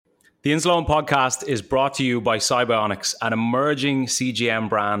The InSalon podcast is brought to you by Cybionics, an emerging CGM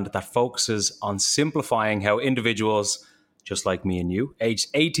brand that focuses on simplifying how individuals, just like me and you, aged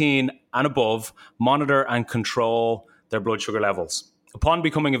 18 and above, monitor and control their blood sugar levels. Upon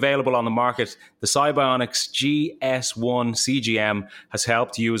becoming available on the market, the Cybionics GS1 CGM has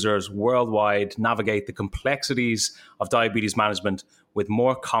helped users worldwide navigate the complexities of diabetes management with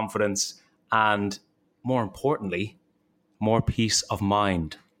more confidence and, more importantly, more peace of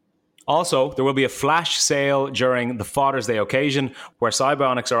mind. Also, there will be a flash sale during the Father's Day occasion where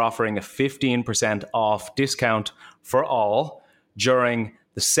Cybionics are offering a 15% off discount for all during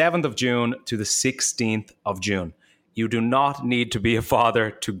the 7th of June to the 16th of June. You do not need to be a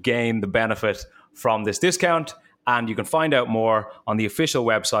father to gain the benefit from this discount, and you can find out more on the official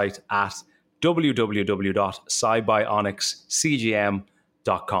website at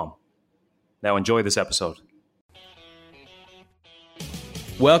www.cybionicscgm.com. Now enjoy this episode.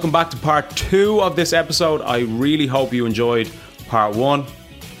 Welcome back to part 2 of this episode. I really hope you enjoyed part 1.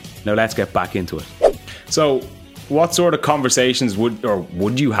 Now let's get back into it. So, what sort of conversations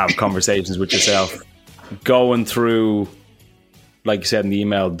would you have conversations with yourself going through, like you said in the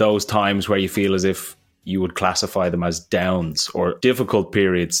email, those times where you feel as if you would classify them as downs or difficult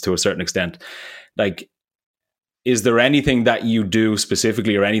periods to a certain extent? Like, is there anything that you do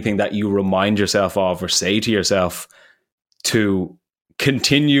specifically or anything that you remind yourself of or say to yourself to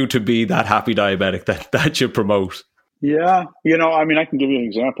continue to be that happy diabetic that you promote? Yeah. I can give you an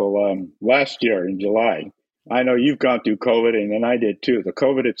example. Last year in July, I know you've gone through COVID and then I did too. The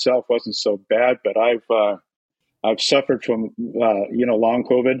COVID itself wasn't so bad, but I've suffered from, long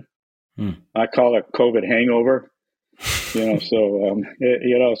COVID. I call it COVID hangover, and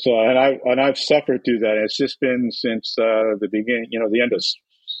I've suffered through that. It's just been since the beginning, the end of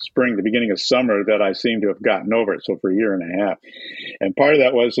spring, the beginning of summer, that I seem to have gotten over it. So for a year and a half. And part of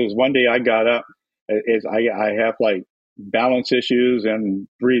that is one day I got up, I have like balance issues and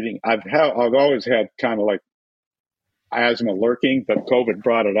breathing. I've always had kind of like asthma lurking, but COVID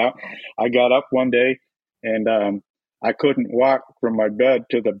brought it out. I got up one day and I couldn't walk from my bed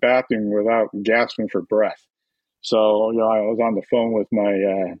to the bathroom without gasping for breath. So, I was on the phone with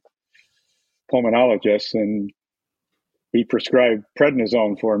my pulmonologist and he prescribed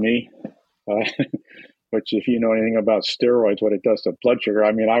prednisone for me, which, if you know anything about steroids, what it does to blood sugar,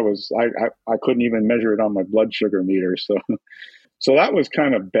 I couldn't even measure it on my blood sugar meter. So that was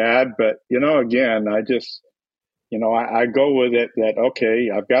kind of bad. But, again, I just, I go with it that, okay,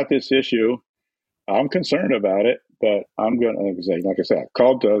 I've got this issue. I'm concerned about it, but I'm going to, like I said, I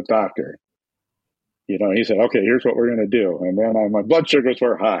called the doctor. He said, okay, here's what we're going to do. And then my blood sugars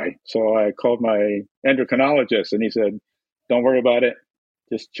were high. So I called my endocrinologist and he said, don't worry about it.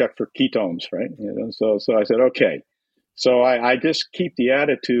 Just check for ketones, right? So I said, okay. So I just keep the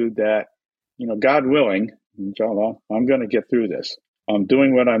attitude that, God willing, inshallah, I'm going to get through this. I'm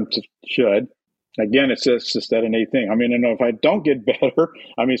doing what I should. Again, it's just that innate thing. If I don't get better,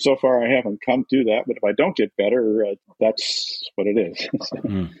 so far I haven't come to that, but if I don't get better, that's what it is.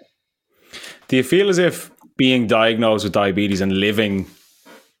 Do you feel as if being diagnosed with diabetes and living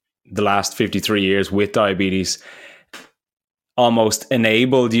the last 53 years with diabetes almost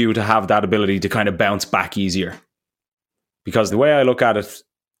enabled you to have that ability to kind of bounce back easier? Because the way I look at it,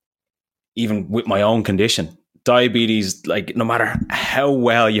 even with my own condition, diabetes, like no matter how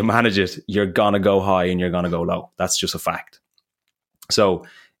well you manage it, you're going to go high and you're going to go low. That's just a fact. So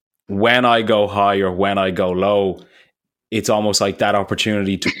when I go high or when I go low, it's almost like that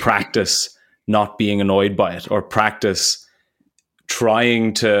opportunity to practice not being annoyed by it or practice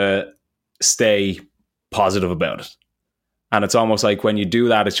trying to stay positive about it. And it's almost like when you do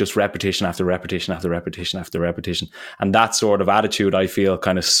that, it's just repetition after repetition after repetition after repetition. And that sort of attitude, I feel,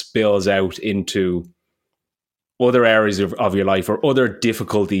 kind of spills out into other areas of your life or other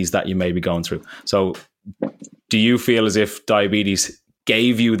difficulties that you may be going through. So do you feel as if diabetes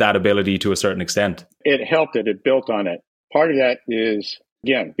gave you that ability to a certain extent? It helped it. It built on it. Part of that is,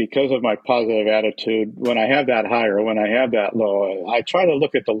 again, because of my positive attitude, when I have that high or when I have that low, I try to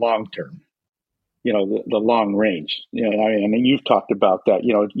look at the long term. The long range. You've talked about that.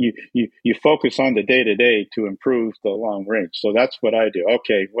 You focus on the day to day to improve the long range. So that's what I do.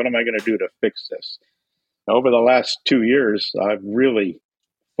 Okay, what am I going to do to fix this? Over the last 2 years, I've really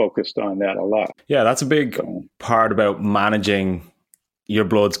focused on that a lot. Yeah, that's a big part about managing your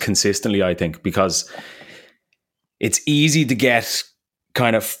bloods consistently, I think, because it's easy to get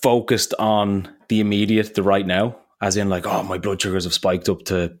kind of focused on the immediate, the right now, as in like, oh, my blood sugars have spiked up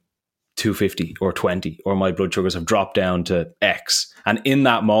to 250 or 20, or my blood sugars have dropped down to X. And in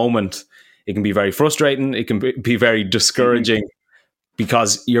that moment, it can be very frustrating. It can be very discouraging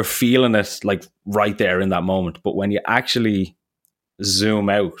because you're feeling it like right there in that moment. But when you actually zoom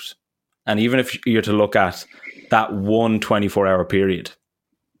out, and even if you're to look at that 24-hour period,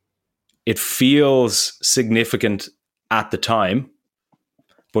 it feels significant at the time.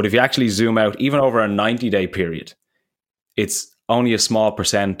 But if you actually zoom out, even over a 90-day period, it's only a small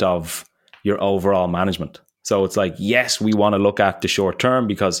percent of your overall management. So it's like, yes, we want to look at the short term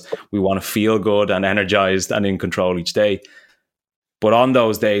because we want to feel good and energized and in control each day. But on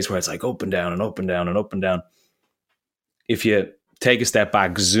those days where it's like up and down and up and down and up and down, if you take a step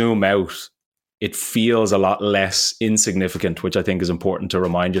back, zoom out, it feels a lot less insignificant, which I think is important to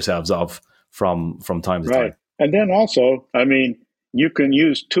remind yourselves of from time to time. And then also, I mean, you can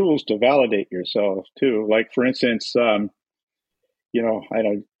use tools to validate yourself too. Like for instance, you know, I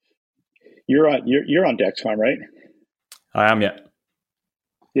don't. You're on Dexcom, right? I am, yeah.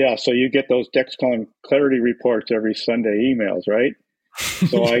 Yeah, so you get those Dexcom clarity reports every Sunday emails, right?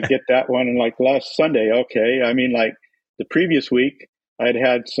 So I get that one like last Sunday. Okay, I mean, like the previous week, I'd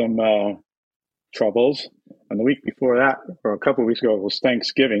had some troubles, and the week before that, or a couple of weeks ago, it was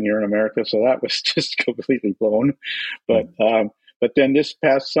Thanksgiving here in America, so that was just completely blown. But then this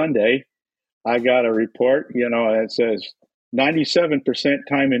past Sunday, I got a report. You know, it says 97%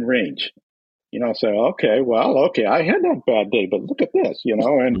 time in range. You know, so okay, I had that bad day, but look at this, you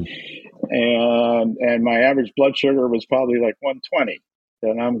know, and my average blood sugar was probably like 120.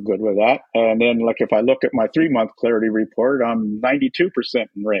 Then I'm good with that. And then, like, if I look at my 3-month clarity report, I'm 92%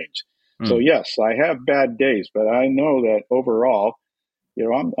 in range. So yes, I have bad days, but I know that overall, you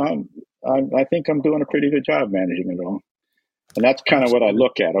know, I think I'm doing a pretty good job managing it all. And that's kind of what I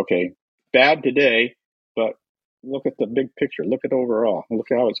look at. Okay, bad today, but look at the big picture. Look at overall. Look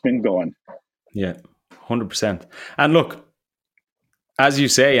at how it's been going. Yeah, 100%. And look, as you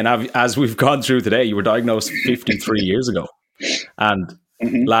say, and as we've gone through today, you were diagnosed 53 years ago. And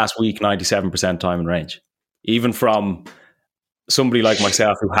last week, 97% time in range. Even from somebody like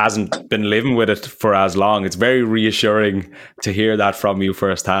myself who hasn't been living with it for as long, it's very reassuring to hear that from you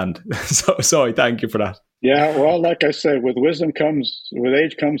firsthand. So I thank you for that. Yeah, well, like I said, with age comes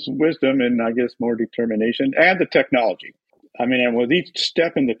wisdom, and I guess more determination and the technology. I mean, and with each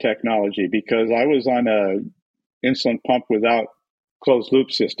step in the technology, because I was on a insulin pump without closed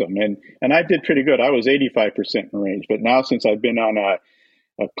loop system, and I did pretty good. I was 85% in range, but now since I've been on a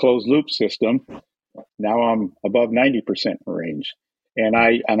closed loop system, now I'm above 90% in range. And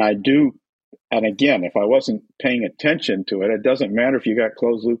I do, and again, if I wasn't paying attention to it, it doesn't matter if you got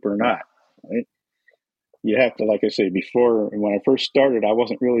closed loop or not, right? You have to, like I say before, when I first started, I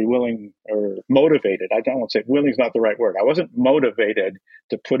wasn't really willing or motivated. I don't want to say willing is not the right word. I wasn't motivated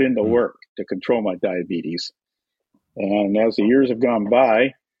to put in the work to control my diabetes. And as the years have gone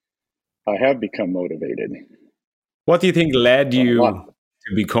by, I have become motivated. What do you think led you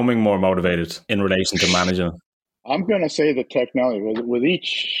to becoming more motivated in relation to managing it? I'm going to say the technology. With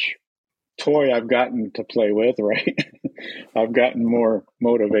each toy I've gotten to play with, right? I've gotten more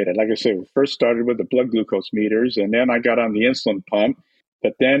motivated. Like I said, we first started with the blood glucose meters, and then I got on the insulin pump.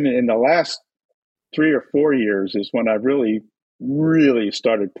 But then in the last 3 or 4 years is when I really, really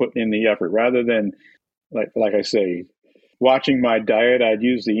started putting in the effort. Rather than, like I say, watching my diet, I'd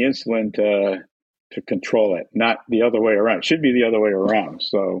use the insulin to control it, not the other way around. It should be the other way around.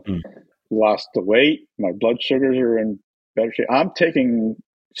 So lost the weight, my blood sugars are in better shape. I'm taking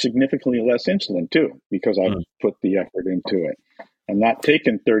significantly less insulin too, because I put the effort into it. I'm not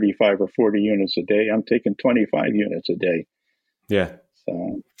taking 35 or 40 units a day. I'm taking 25 units a day. Yeah.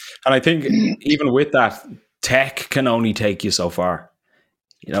 So, and I think even with that, tech can only take you so far.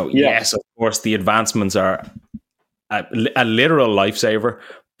 You know, yes, of course, the advancements are a literal lifesaver,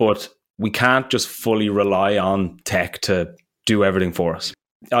 but we can't just fully rely on tech to do everything for us.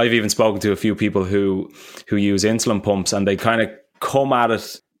 I've even spoken to a few people who use insulin pumps, and they kind of come at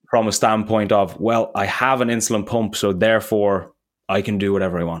it from a standpoint of, well, I have an insulin pump, so therefore I can do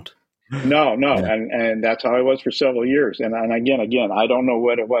whatever I want. No. Yeah. And that's how I was for several years. And again, I don't know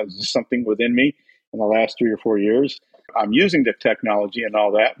what it was. It's something within me in the last 3 or 4 years. I'm using the technology and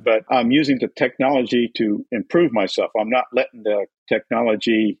all that, but I'm using the technology to improve myself. I'm not letting the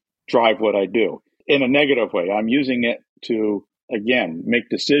technology drive what I do in a negative way. I'm using it to, again, make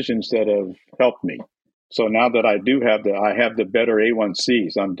decisions that have helped me. So now that I have the better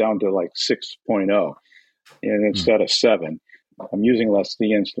A1Cs, I'm down to like 6.0 and instead of 7. I'm using less of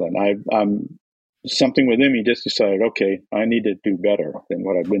the insulin. I'm something within me just decided, okay, I need to do better than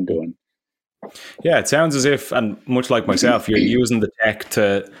what I've been doing. Yeah, it sounds as if, and much like myself, you're using the tech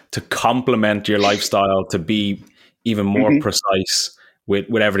to complement your lifestyle, to be even more precise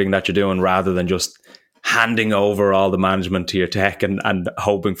with everything that you're doing, rather than just handing over all the management to your tech and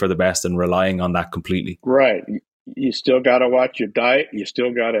hoping for the best and relying on that completely. Right. You still got to watch your diet. You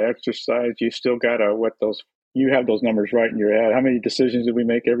still got to exercise. You still got to you have those numbers right in your head. How many decisions do we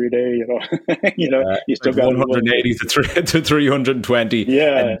make every day? You still got 180 to 320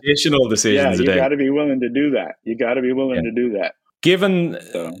 additional decisions a day. You got to be willing to do that. You got to be willing to do that. Given,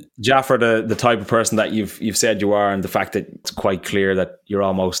 Jaffer, the type of person that you've said you are, and the fact that it's quite clear that you're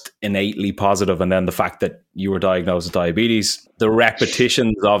almost innately positive, and then the fact that you were diagnosed with diabetes, the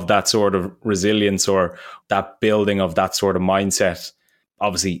repetitions of that sort of resilience or that building of that sort of mindset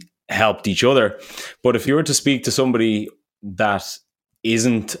obviously helped each other. But if you were to speak to somebody that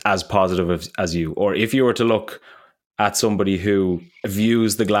isn't as positive as you, or if you were to look at somebody who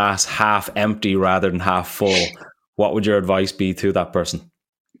views the glass half empty rather than half full, what would your advice be to that person?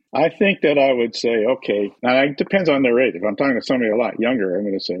 I think that I would say, okay, now it depends on their age. If I'm talking to somebody a lot younger, I'm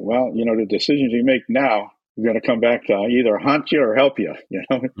going to say, well, the decisions you make now are going to come back to either haunt you or help you,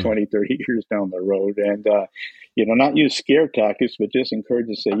 20, 30 years down the road. And, not use scare tactics, but just encourage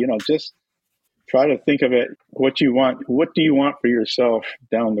to say, just try to think of it, what you want. What do you want for yourself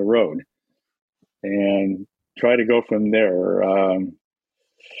down the road? And try to go from there. I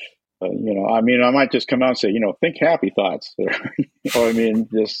might just come out and say, think happy thoughts.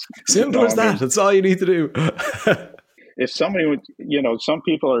 Just simple as that. That's all you need to do. If somebody would, some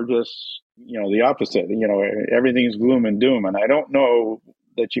people are just, the opposite. Everything's gloom and doom, and I don't know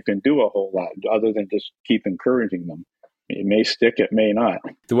that you can do a whole lot other than just keep encouraging them. It may stick, it may not.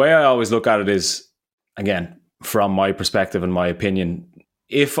 The way I always look at it is, again, from my perspective and my opinion,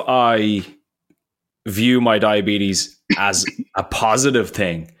 if I view my diabetes as a positive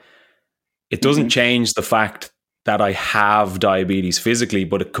thing, it doesn't change the fact that I have diabetes physically,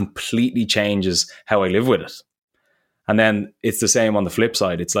 but it completely changes how I live with it. And then it's the same on the flip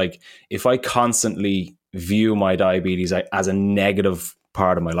side. It's like, if I constantly view my diabetes as a negative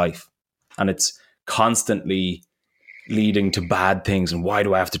part of my life, and it's constantly leading to bad things, and why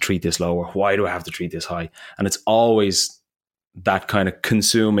do I have to treat this low, or why do I have to treat this high? And it's always that kind of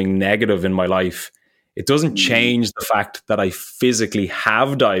consuming negative in my life. It doesn't change the fact that I physically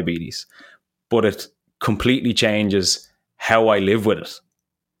have diabetes, but it completely changes how I live with it.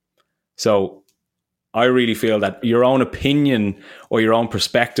 So I really feel that your own opinion or your own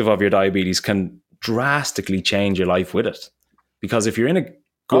perspective of your diabetes can drastically change your life with it. Because if you're in a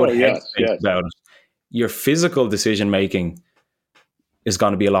good headspace about it, your physical decision making is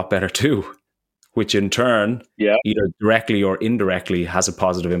going to be a lot better too, which in turn, either directly or indirectly, has a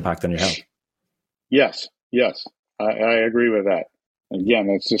positive impact on your health. Yes, I agree with that. Again,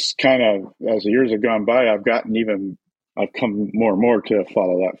 it's just kind of, as the years have gone by, I've come more and more to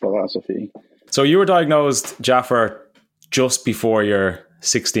follow that philosophy. So you were diagnosed, Jaffer, just before your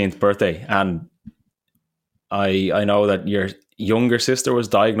 16th birthday. And I know that your younger sister was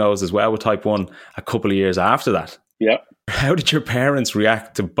diagnosed as well with type 1 a couple of years after that. Yeah. How did your parents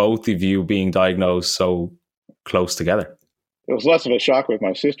react to both of you being diagnosed so close together? It was less of a shock with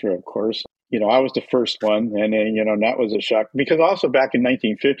my sister, of course. I was the first one, and then, that was a shock. Because also back in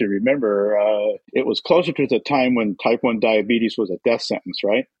 1950, remember, it was closer to the time when type 1 diabetes was a death sentence,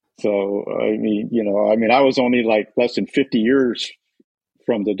 right? So, I was only like less than 50 years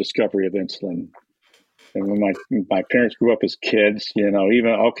from the discovery of insulin. And when my parents grew up as kids, there's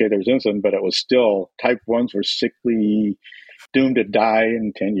insulin, but it was still, type 1s were sickly, doomed to die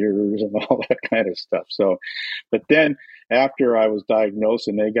in 10 years and all that kind of stuff. So, but then after I was diagnosed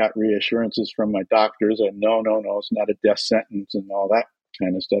and they got reassurances from my doctors that no, it's not a death sentence and all that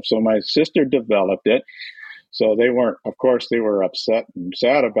kind of stuff. So my sister developed it. So they were upset and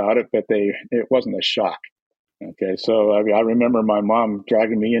sad about it, but it wasn't a shock. Okay, so I remember my mom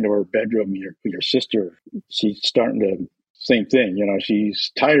dragging me into her bedroom. Your sister, she's starting to, same thing.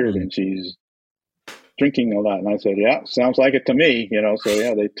 She's tired and she's drinking a lot. And I said, yeah, sounds like it to me.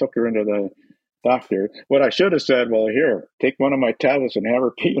 So they took her into the doctor. What I should have said, well, here, take one of my tablets and have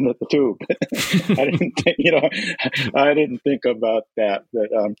her pee into the tube. I didn't think about that. But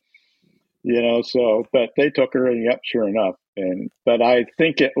but they took her, and sure enough. But I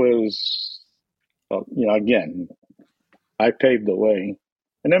think it was. Again, I paved the way.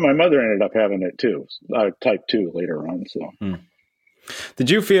 And then my mother ended up having it too, type 2 later on. So, Did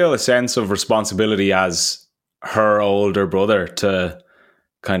you feel a sense of responsibility as her older brother to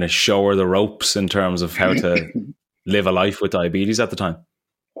kind of show her the ropes in terms of how to live a life with diabetes at the time?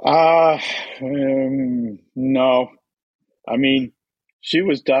 No. I mean, she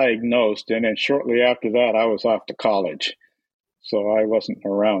was diagnosed, and then shortly after that, I was off to college. So I wasn't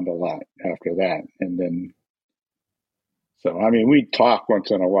around a lot after that. And then, we'd talk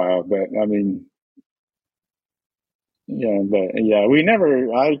once in a while, but Yeah, but yeah, we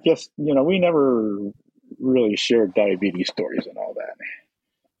never. I guess we never really shared diabetes stories and all that.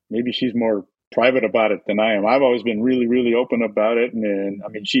 Maybe she's more private about it than I am. I've always been really, really open about it, and I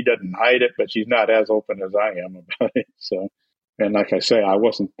mean, she doesn't hide it, but she's not as open as I am about it. So, and like I say, I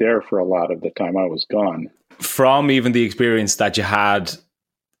wasn't there for a lot of the time. I was gone. From even the experience that you had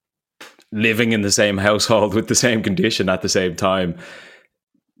living in the same household with the same condition at the same time,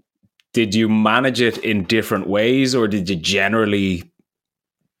 did you manage it in different ways, or did you generally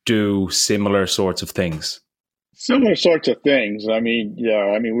do similar sorts of things? Similar sorts of things. I mean,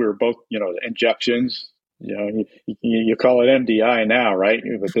 yeah, I mean, we were both, injections. You call it MDI now, right?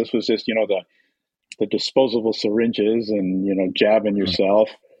 But this was just, the disposable syringes and, jabbing yourself.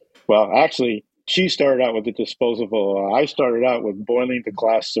 Well, actually, she started out with the disposable. I started out with boiling the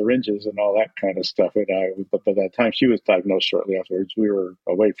glass syringes and all that kind of stuff. But by that time she was diagnosed shortly afterwards, we were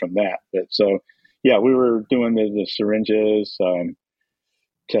away from that. But so, yeah, we were doing the syringes,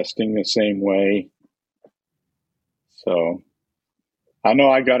 testing the same way. So I know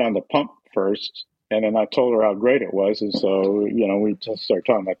I got on the pump first, and then I told her how great it was, and so we just started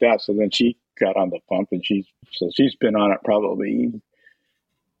talking about that. So then she got on the pump, and she's been on it probably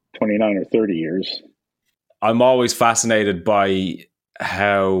 29 or 30 years. I'm always fascinated by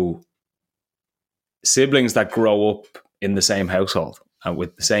how siblings that grow up in the same household and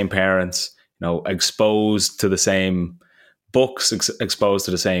with the same parents, exposed to the same books, exposed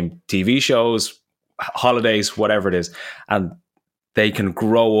to the same TV shows, holidays, whatever it is, and they can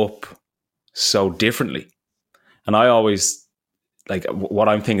grow up so differently. And I always, like, what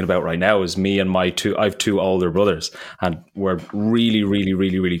I'm thinking about right now is me and I have two older brothers, and we're really, really,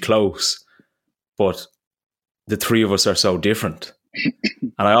 really, really close. But the three of us are so different.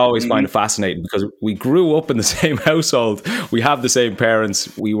 And I always find it fascinating because we grew up in the same household. We have the same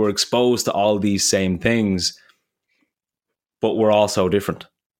parents. We were exposed to all these same things, but we're all so different.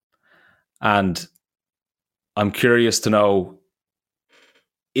 And I'm curious to know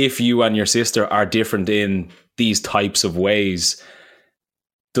if you and your sister are different in these types of ways.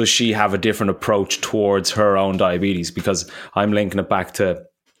 Does she have a different approach towards her own diabetes? Because I'm linking it back to,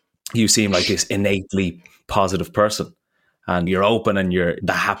 you seem like this innately positive person, and you're open and you're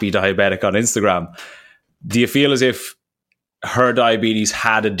the happy diabetic on Instagram. Do you feel as if her diabetes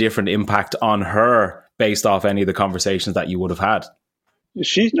had a different impact on her based off any of the conversations that you would have had?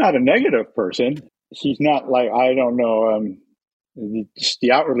 She's not a negative person. She's not like, I don't know, just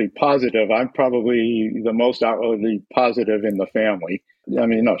the outwardly positive. I'm probably the most outwardly positive in the family. I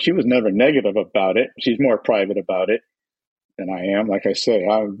mean, no, she was never negative about it. She's more private about it than I am. Like I say, hey,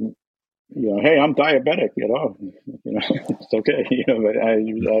 I'm diabetic, it's okay, but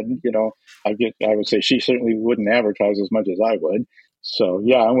I would say she certainly wouldn't advertise as much as I would. So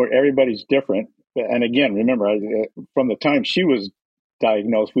yeah, and everybody's different. And again, remember, from the time she was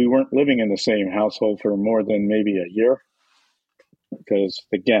diagnosed, we weren't living in the same household for more than maybe a year. Because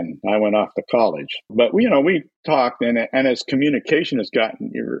again, I went off to college, but we talked, and as communication has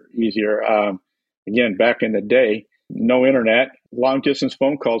gotten easier, again, back in the day, no internet, long distance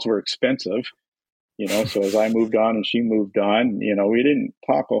phone calls were expensive, so as I moved on and she moved on, we didn't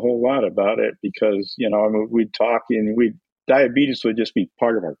talk a whole lot about it because, we'd talk and diabetes would just be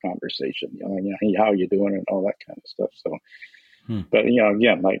part of our conversation, hey, how you doing and all that kind of stuff. So, but,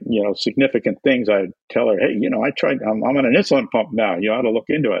 again, like, significant things, I'd tell her, hey, I tried, I'm on an insulin pump now, you ought to look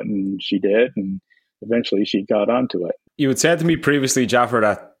into it. And she did. And eventually she got onto it. You had said to me previously, Jaffer,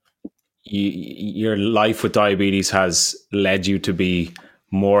 that your life with diabetes has led you to be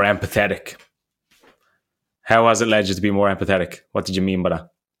more empathetic. How has it led you to be more empathetic? What did you mean by that?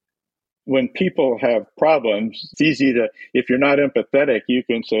 When people have problems, it's easy to, if you're not empathetic, you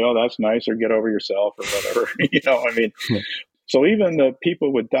can say, oh, that's nice, or get over yourself or whatever. I mean, so even the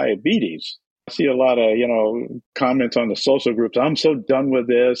people with diabetes, I see a lot of, comments on the social groups. I'm so done with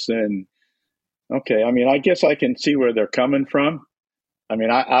this. And okay, I mean, I guess I can see where they're coming from. I mean,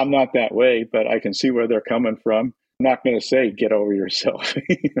 I'm not that way, but I can see where they're coming from. I'm not going to say get over yourself,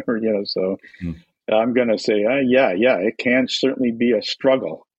 so I'm going to say, yeah, it can certainly be a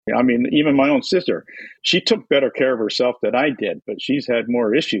struggle. I mean, even my own sister, she took better care of herself than I did, but she's had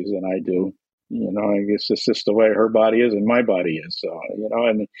more issues than I do. I guess it's just the way her body is and my body is. So,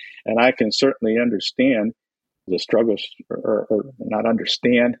 and I can certainly understand the struggles, or not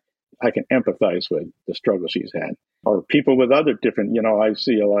understand. I can empathize with the struggle she's had. Or people with other different, I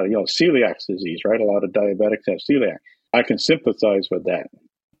see a lot of, celiac disease, right? A lot of diabetics have celiac. I can sympathize with that.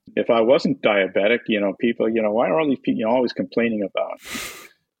 If I wasn't diabetic, people, why are all these people always complaining about?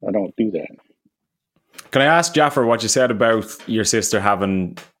 I don't do that. Can I ask, Jaffer, what you said about your sister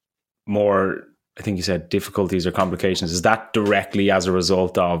having more I think you said difficulties or complications. Is that directly as a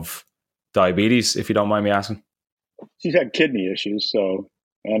result of diabetes, if you don't mind me asking? She's had kidney issues, so,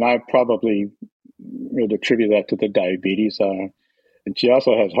 and I probably would attribute that to the diabetes. And she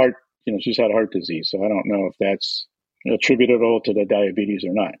also has heart, she's had heart disease, so I don't know if that's attributable to the diabetes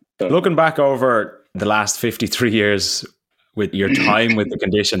or not. So, looking back over the last 53 years with your time with the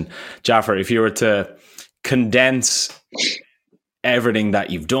condition, Jaffer, if you were to condense everything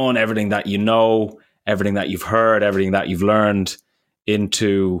that you've done, everything that you know, everything that you've heard, everything that you've learned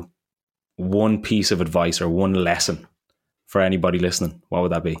into one piece of advice or one lesson for anybody listening, what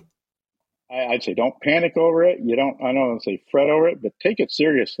would that be? I'd say don't panic over it. I don't want to say fret over it, but take it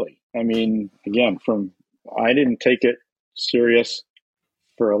seriously. I mean, again, I didn't take it serious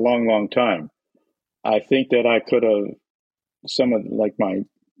for a long, long time. I think that I could have, some of like my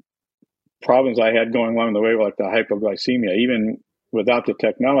problems I had going along the way, like the hypoglycemia, even without the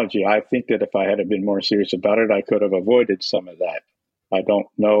technology, I think that if I had been more serious about it, I could have avoided some of that. I don't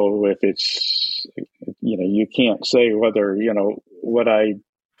know if it's, you can't say whether, what I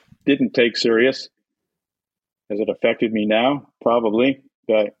didn't take serious, has it affected me now? Probably,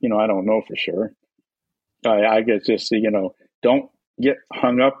 but, I don't know for sure. I guess just, don't get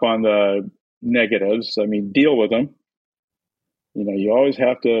hung up on the negatives. I mean, deal with them. You always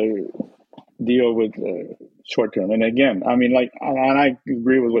have to deal with short term. And again, I mean, and I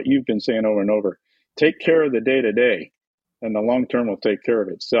agree with what you've been saying over and over. Take care of the day to day, and the long term will take care of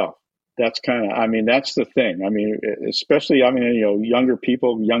itself. That's that's the thing. I mean, especially, younger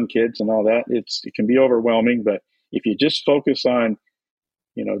people, young kids and all that, it can be overwhelming, but if you just focus on,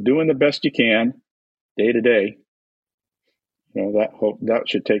 doing the best you can day to day, that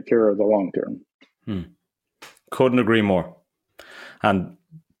should take care of the long term. Couldn't agree more. And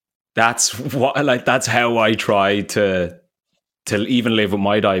that's how I try to even live with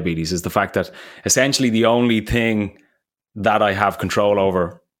my diabetes, is the fact that essentially the only thing that I have control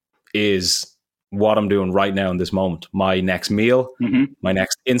over is what I'm doing right now in this moment. My next meal, my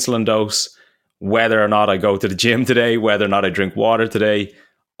next insulin dose, whether or not I go to the gym today, whether or not I drink water today,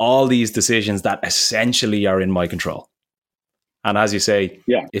 all these decisions that essentially are in my control. And as you say,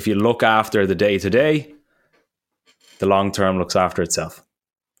 if you look after the day to day, the long term looks after itself.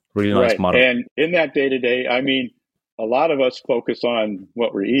 Really nice motto. And in that day to day, I mean, a lot of us focus on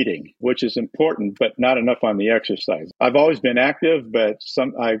what we're eating, which is important, but not enough on the exercise. I've always been active, but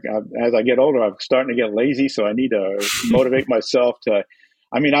as I get older, I'm starting to get lazy. So I need to motivate myself to.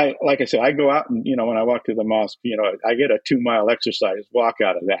 I mean, like I said, I go out and, when I walk to the mosque, I get a 2-mile exercise walk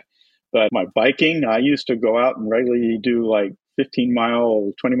out of that. But my biking, I used to go out and regularly do like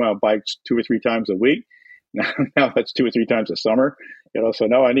 15-mile, 20-mile bikes 2 or 3 times a week. Now that's 2 or 3 times a summer. So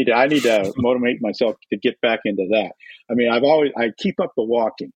no, I need to motivate myself to get back into that. I mean, I keep up the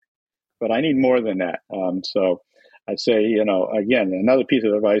walking, but I need more than that. So I'd say, again, another piece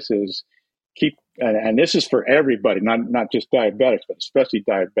of advice is and this is for everybody, not just diabetics, but especially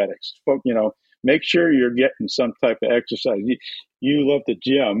diabetics. Make sure you're getting some type of exercise. You love the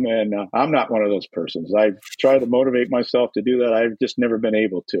gym, and I'm not one of those persons. I've tried to motivate myself to do that. I've just never been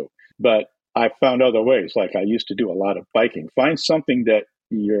able to. But I found other ways. Like I used to do a lot of biking. Find something that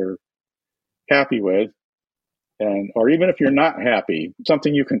you're happy with, or even if you're not happy,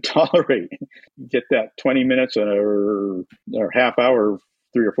 something you can tolerate. Get that 20 minutes or half hour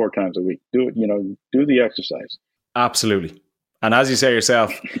 3 or 4 times a week. Do it. Do the exercise. Absolutely. And as you say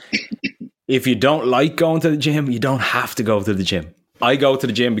yourself, if you don't like going to the gym, you don't have to go to the gym. I go to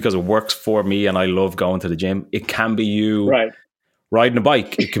the gym because it works for me, and I love going to the gym. It can be you riding a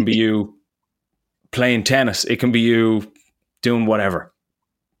bike. It can be you playing tennis. It can be you doing whatever.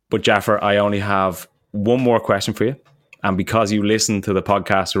 But Jaffer, I only have one more question for you. And because you listen to the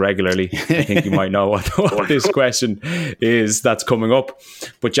podcast regularly, I think you might know what this question is that's coming up.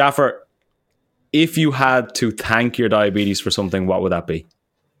 But Jaffer, if you had to thank your diabetes for something, what would that be?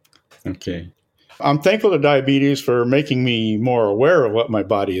 Okay. I'm thankful to diabetes for making me more aware of what my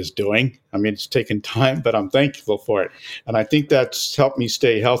body is doing. I mean, it's taken time, but I'm thankful for it. And I think that's helped me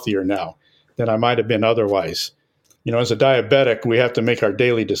stay healthier now than I might have been otherwise. As a diabetic, we have to make our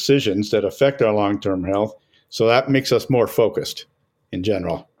daily decisions that affect our long-term health. So that makes us more focused in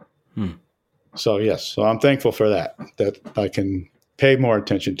general. So yes, so I'm thankful for that I can pay more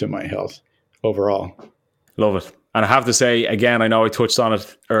attention to my health overall. Love it. And I have to say, again, I know I touched on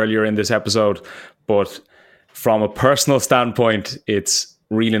it earlier in this episode, but from a personal standpoint, it's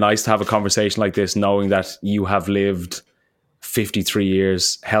really nice to have a conversation like this, knowing that you have lived 53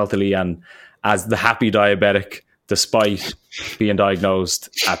 years healthily and as the happy diabetic, despite being diagnosed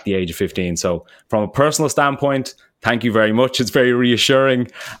at the age of 15. So from a personal standpoint, thank you very much. It's very reassuring,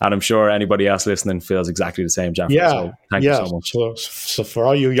 and I'm sure anybody else listening feels exactly the same, Jaffer. Yeah, so thank you so much. So for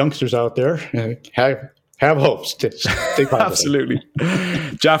all you youngsters out there, have hope. Stay positive. Absolutely.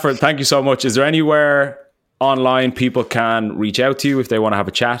 Jaffer, thank you so much. Is there anywhere online people can reach out to you if they want to have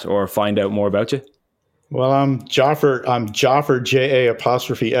a chat or find out more about you? Well, I'm Jaffer, JA''FR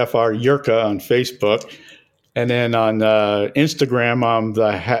Yirka on Facebook. And then on Instagram, I'm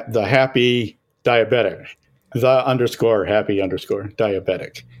the happy diabetic, _happy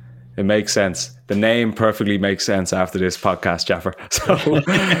 _diabetic. It makes sense. The name perfectly makes sense after this podcast, Jaffer.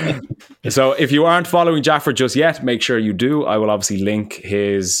 So if you aren't following Jaffer just yet, make sure you do. I will obviously link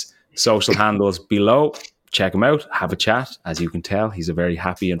his social handles below. Check him out, have a chat. As you can tell, he's a very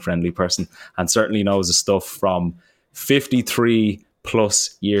happy and friendly person and certainly knows the stuff from 53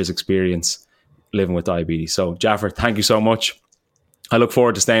 plus years experience living with diabetes. So Jaffer, thank you so much. I look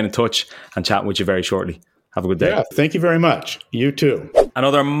forward to staying in touch and chatting with you very shortly. Have a good day. Yeah, thank you very much. You too.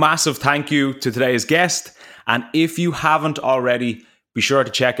 Another massive thank you to today's guest. And if you haven't already, be sure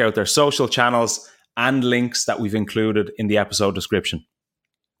to check out their social channels and links that we've included in the episode description.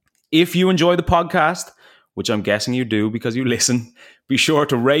 If you enjoy the podcast, which I'm guessing you do because you listen, be sure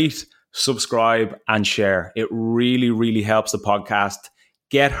to rate, subscribe, and share. It really, really helps the podcast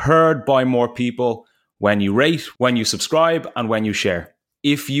get heard by more people when you rate, when you subscribe, and when you share.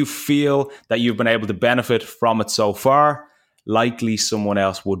 If you feel that you've been able to benefit from it so far, likely someone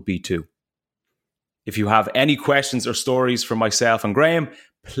else would be too. If you have any questions or stories for myself and Graham,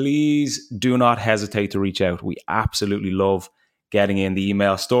 please do not hesitate to reach out. We absolutely love getting in the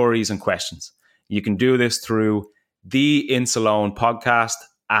email stories and questions. You can do this through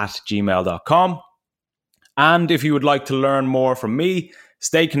theinsalonepodcast@gmail.com. And if you would like to learn more from me,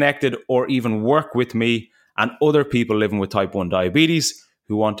 stay connected, or even work with me and other people living with type 1 diabetes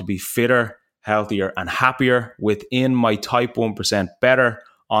who want to be fitter, healthier, and happier within my Type 1% Better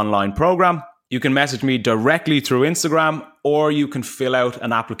online program, you can message me directly through Instagram, or you can fill out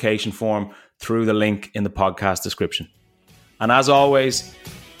an application form through the link in the podcast description. And as always,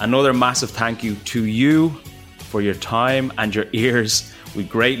 another massive thank you to you for your time and your ears. We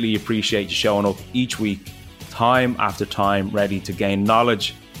greatly appreciate you showing up each week, time after time, ready to gain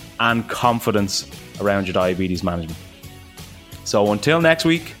knowledge and confidence around your diabetes management. So until next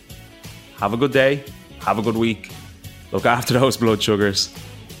week, have a good day, have a good week, look after those blood sugars,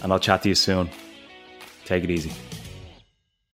 and I'll chat to you soon. Take it easy.